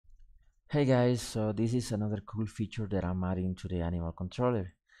Hey guys, so this is another cool feature that I'm adding to the animal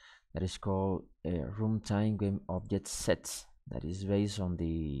controller that is called Runtime GameObject sets, that is based on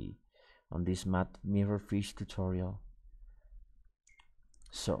this MirrorFish tutorial.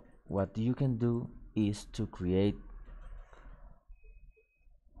 So what you can do is to create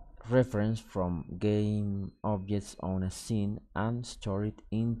reference from game objects on a scene and store it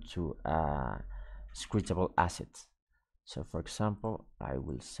into a scriptable asset. So for example, I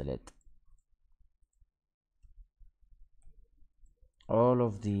will select all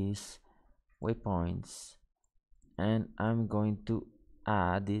of these waypoints and I'm going to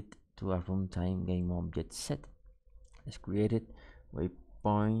add it to a runtime game object set. Let's create it,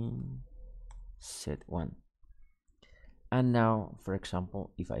 waypoint set 1. And now, for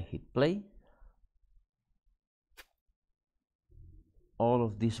example, if I hit play, all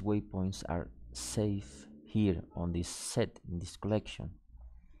of these waypoints are safe here on this set, in this collection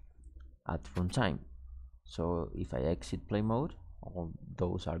at runtime. So if I exit play mode, all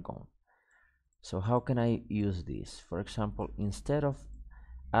those are gone. So how can I use this? For example, instead of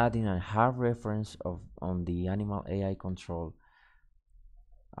adding a hard reference on the animal AI control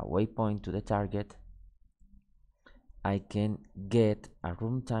a waypoint to the target, I can get a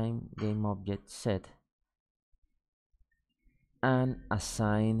runtime game object set and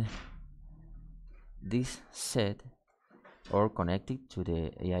assign this set or connect it to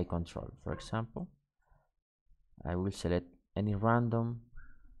the AI control. For example, I will select any random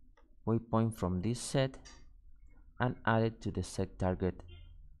waypoint from this set and add it to the set target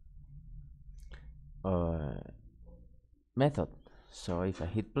method. So if I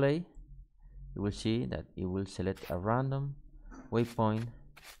hit play, you will see that it will select a random waypoint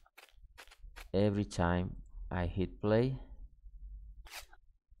every time I hit play.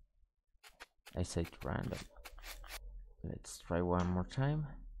 I set random. Let's try one more time.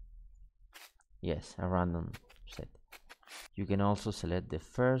 Yes, a random set. You can also select the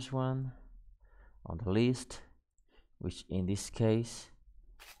first one on the list, which in this case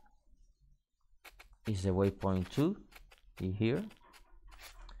is the waypoint 2 here,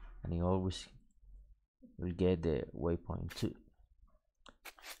 and you always will get the waypoint 2.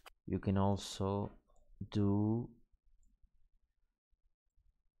 You can also do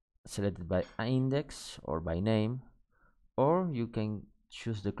selected by index or by name, or you can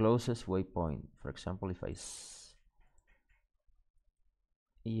choose the closest waypoint. For example,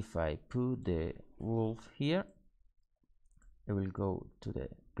 if I put the wolf here, it will go to the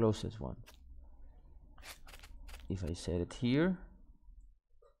closest one. If I set it here,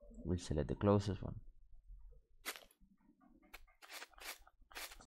 we'll select the closest one.